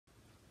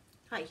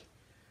Hi.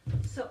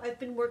 So I've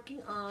been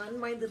working on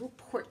my little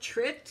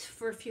portrait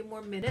for a few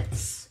more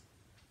minutes,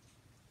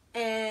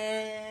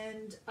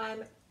 and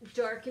I'm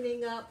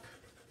darkening up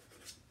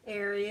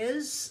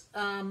areas.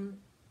 I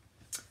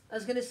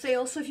was going to say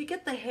also, if you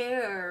get the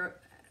hair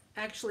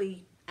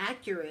actually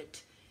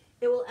accurate,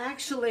 it will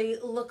actually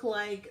look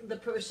like the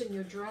person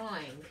you're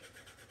drawing.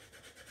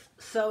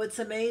 So it's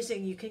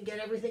amazing. You can get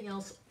everything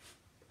else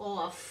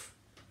off,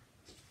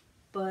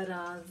 but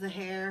the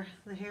hair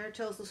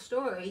tells the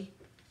story.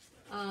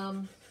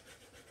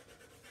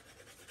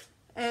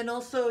 And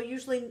also,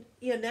 usually,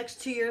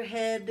 next to your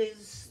head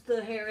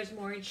the hair is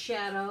more in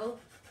shadow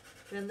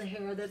than the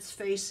hair that's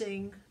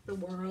facing the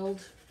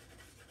world,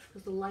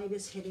 because the light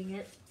is hitting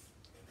it.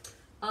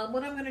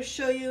 What I'm going to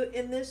show you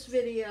in this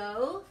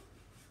video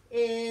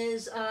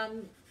is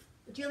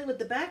dealing with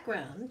the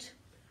background.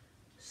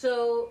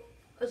 So,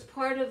 as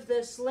part of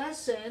this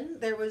lesson,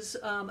 there was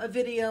a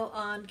video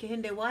on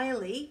Kehinde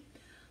Wiley,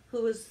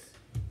 who was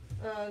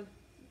a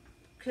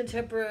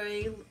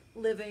contemporary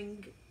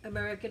living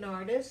American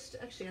artist.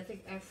 Actually, I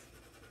think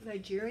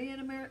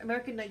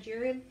American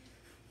Nigerian.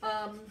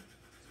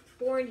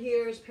 Born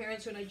here, his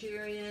parents were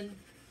Nigerian.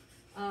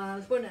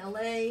 Was born in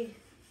LA,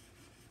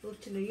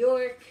 moved to New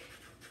York,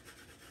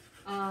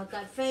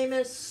 got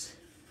famous,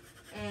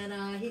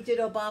 and he did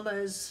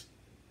Obama's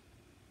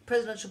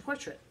presidential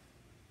portrait.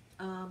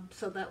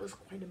 So that was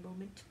quite a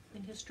moment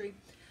in history.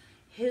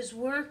 His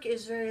work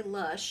is very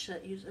lush,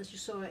 as you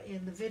saw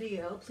in the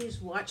video.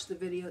 Please watch the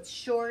video. It's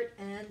short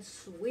and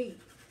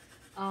sweet.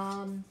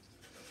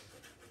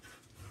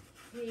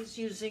 He's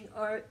using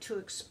art to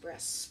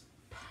express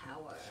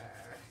power.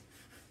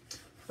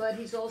 But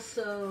he's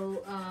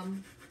also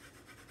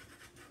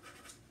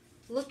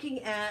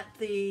looking at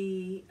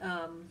the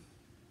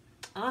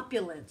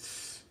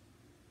opulence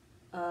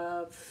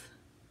of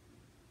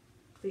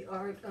the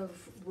art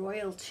of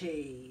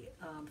royalty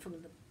from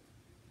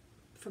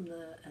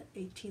the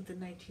 18th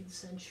and 19th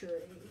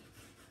century,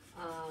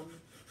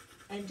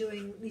 and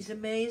doing these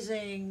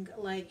amazing,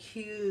 like,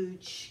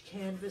 huge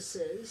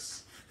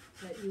canvases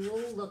that you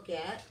will look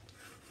at.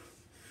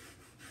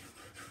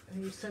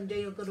 And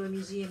someday you'll go to a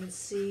museum and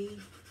see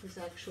his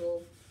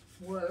actual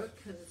work,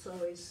 because it's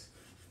always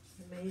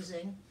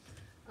amazing.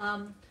 But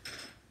I'm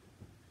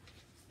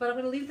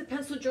going to leave the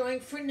pencil drawing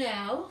for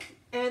now.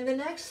 And the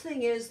next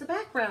thing is the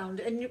background.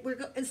 And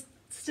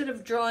instead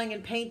of drawing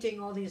and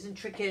painting all these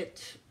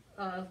intricate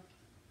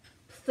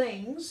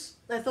things,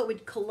 I thought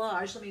we'd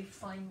collage. Let me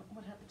find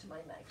what happened to my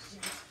magazine.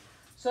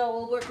 So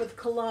we'll work with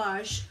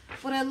collage.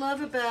 What I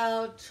love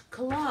about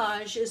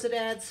collage is it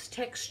adds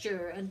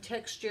texture, and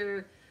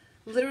texture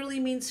literally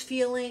means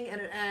feeling,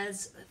 and it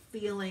adds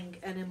feeling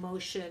and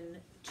emotion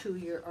to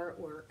your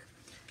artwork.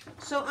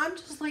 So I'm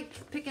just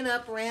like picking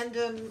up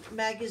random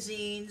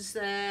magazines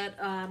that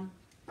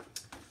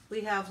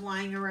we have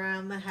lying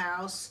around the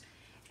house,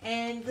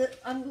 and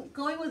I'm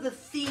going with a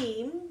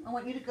theme. I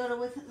want you to go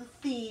with the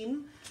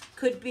theme.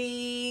 Could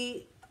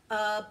be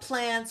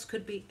plants,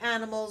 could be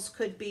animals,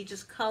 could be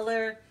just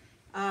color.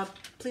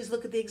 Please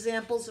look at the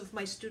examples of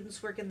my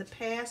students' work in the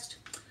past.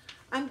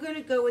 I'm going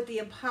to go with the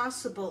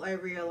impossible, I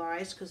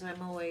realize, because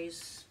I'm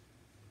always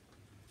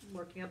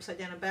working upside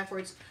down and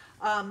backwards.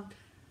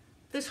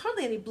 There's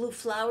hardly any blue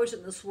flowers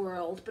in this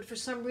world, but for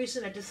some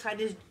reason I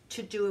decided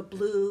to do a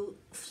blue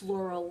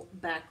floral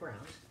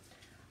background.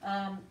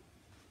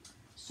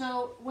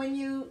 So when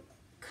you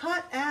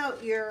cut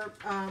out your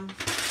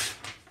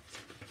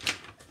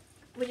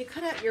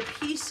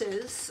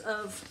pieces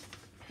of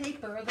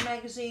paper or the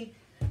magazine,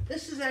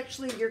 this is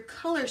actually your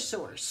color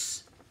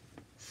source.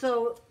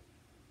 So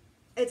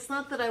it's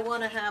not that I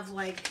want to have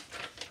like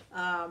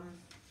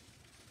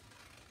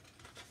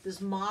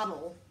this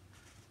model.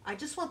 I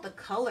just want the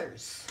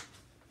colors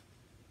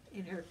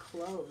in her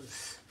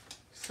clothes.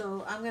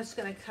 So I'm just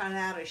going to cut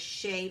out a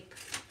shape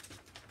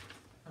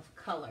of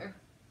color.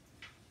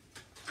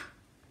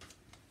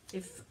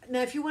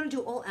 If you want to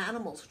do all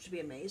animals, which would be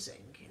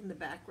amazing in the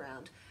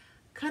background,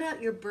 cut out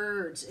your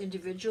birds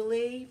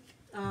individually.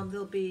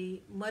 They'll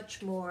be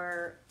much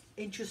more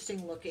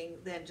interesting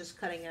looking than just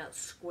cutting out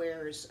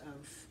squares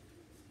of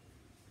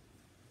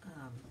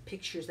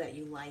pictures that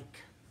you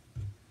like.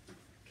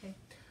 Okay,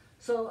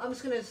 so I'm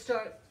just going to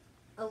start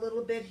a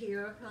little bit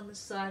here on the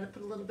side. I'll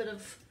put a little bit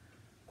of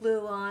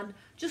glue on.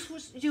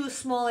 Just do a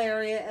small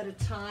area at a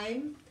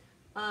time.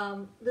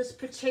 This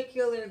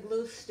particular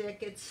glue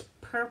stick, it's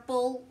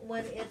purple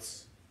when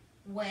it's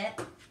wet,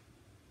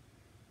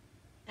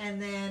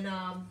 and then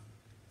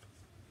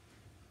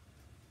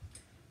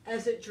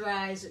as it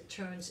dries, it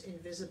turns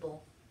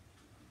invisible.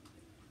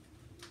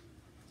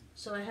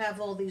 So I have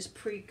all these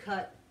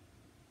pre-cut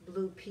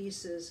blue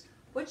pieces.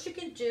 What you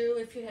can do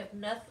if you have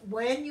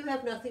when you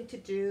have nothing to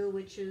do,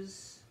 which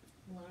is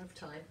a lot of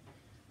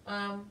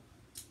time,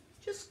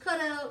 just cut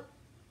out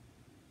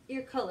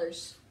your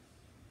colors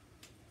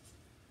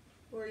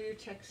or your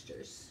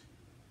textures.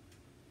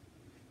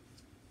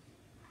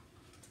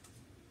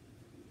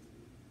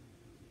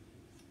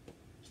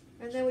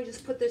 And then we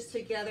just put this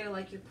together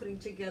like you're putting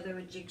together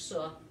a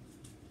jigsaw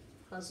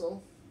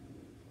puzzle.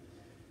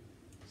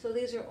 So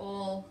these are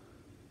all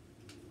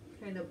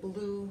kind of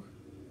blue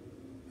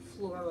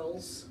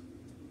florals.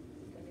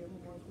 Got a little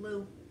more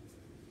glue.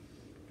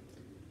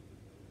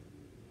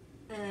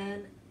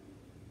 And,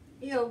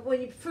 you know,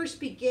 when you first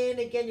begin,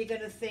 again, you're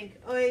going to think,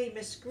 "Oi,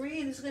 Miss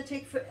Green, this is going to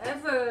take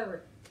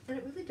forever." And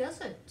it really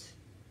doesn't.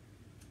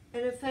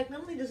 And in fact,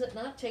 not only does it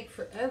not take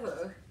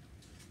forever,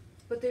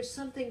 but there's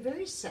something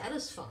very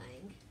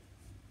satisfying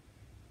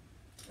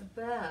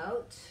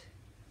about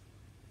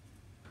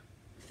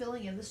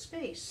filling in the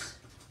space.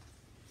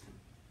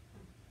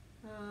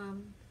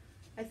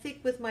 I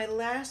think with my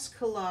last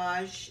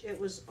collage, it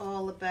was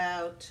all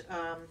about,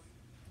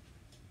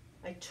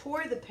 I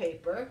tore the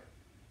paper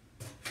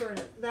for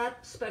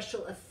that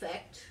special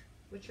effect,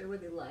 which I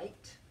really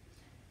liked.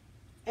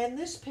 And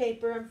this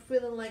paper, I'm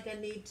feeling like I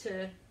need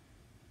to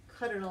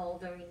cut it all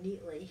very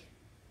neatly.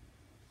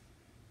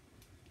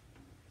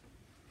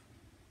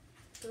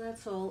 So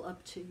that's all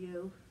up to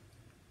you.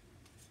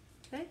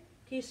 Okay?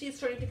 Can you see it's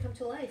starting to come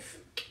to life?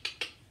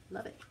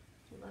 Love it.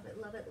 Love it,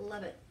 love it,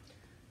 love it.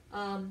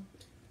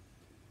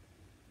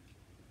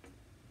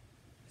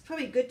 It's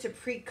probably good to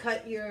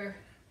pre-cut your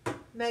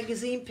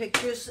magazine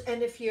pictures,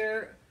 and if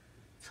you're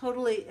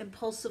totally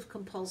impulsive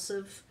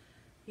compulsive,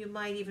 you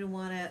might even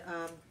want to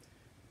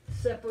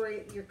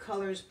separate your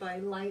colors by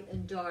light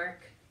and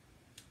dark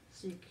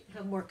so you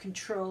have more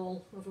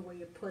control over where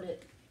you put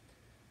it.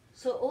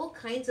 So all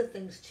kinds of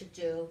things to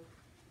do.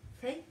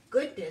 Thank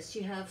goodness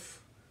you're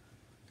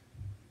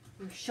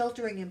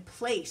sheltering in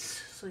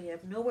place, so you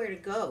have nowhere to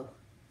go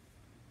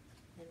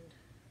and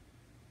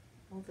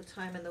all the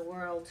time in the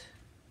world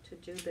to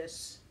do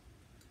this.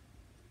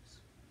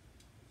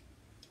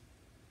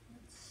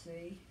 Let's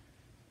see.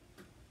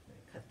 I'm going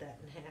to cut that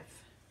in half.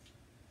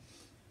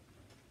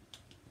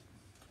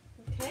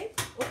 Okay.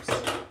 Oops.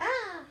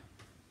 Ah!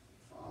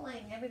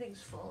 Falling.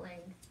 Everything's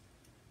falling.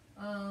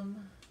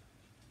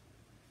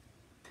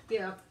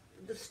 Yeah.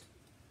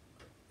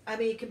 I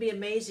mean, it can be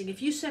amazing.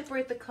 If you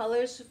separate the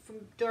colors from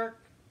dark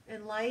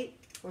and light,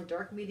 or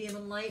dark, medium,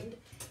 and light,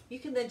 you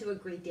can then do a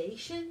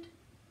gradation.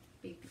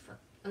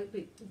 It'd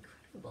be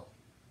incredible.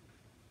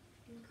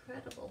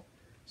 Incredible.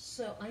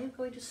 So I am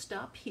going to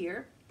stop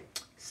here.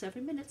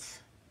 7 minutes.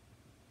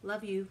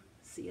 Love you.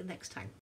 See you next time.